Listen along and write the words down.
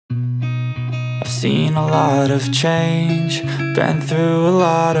I've seen a lot of change, been through a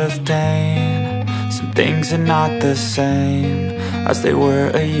lot of pain. Some things are not the same as they were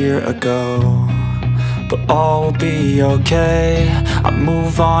a year ago, but all will be okay. I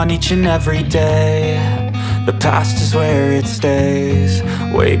move on each and every day. The past is where it stays,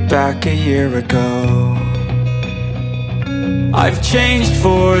 way back a year ago. I've changed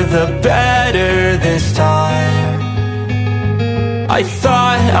for the better this time. I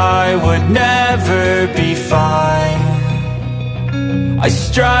thought I would never be fine. I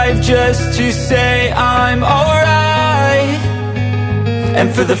strive just to say I'm alright, and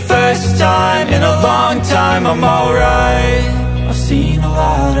for the first time in a long time I'm alright. I've seen a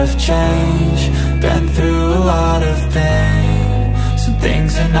lot of change, been through a lot of pain. Some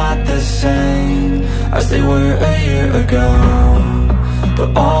things are not the same as they were a year ago, but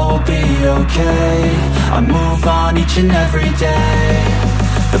all will be okay. I move on each and every day.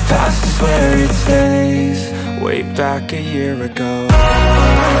 The past is where it stays, way back a year ago.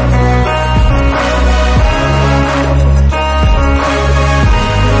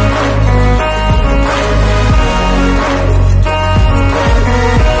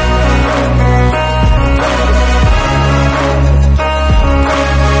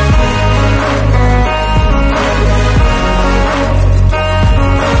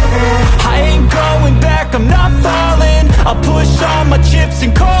 I'm not falling, I'll push all my chips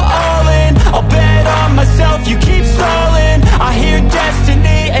and call all in. I'll bet on myself, you keep stalling. I hear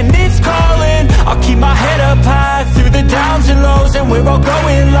destiny and it's calling. I'll keep my head up high through the downs and lows, and we're all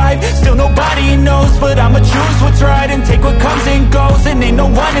going live. Still nobody knows, but I'ma choose what's right and take what comes and goes. And ain't no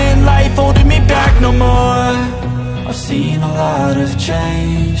one in life holding me back no more. I've seen a lot of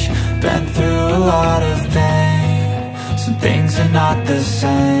change, been through a lot of pain. Some things are not the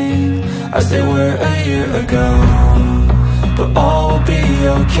same as they were a year ago, but all will be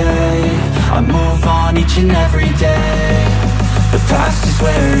okay. I move on each and every day. The past is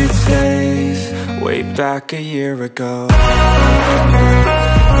where it stays, way back a year ago.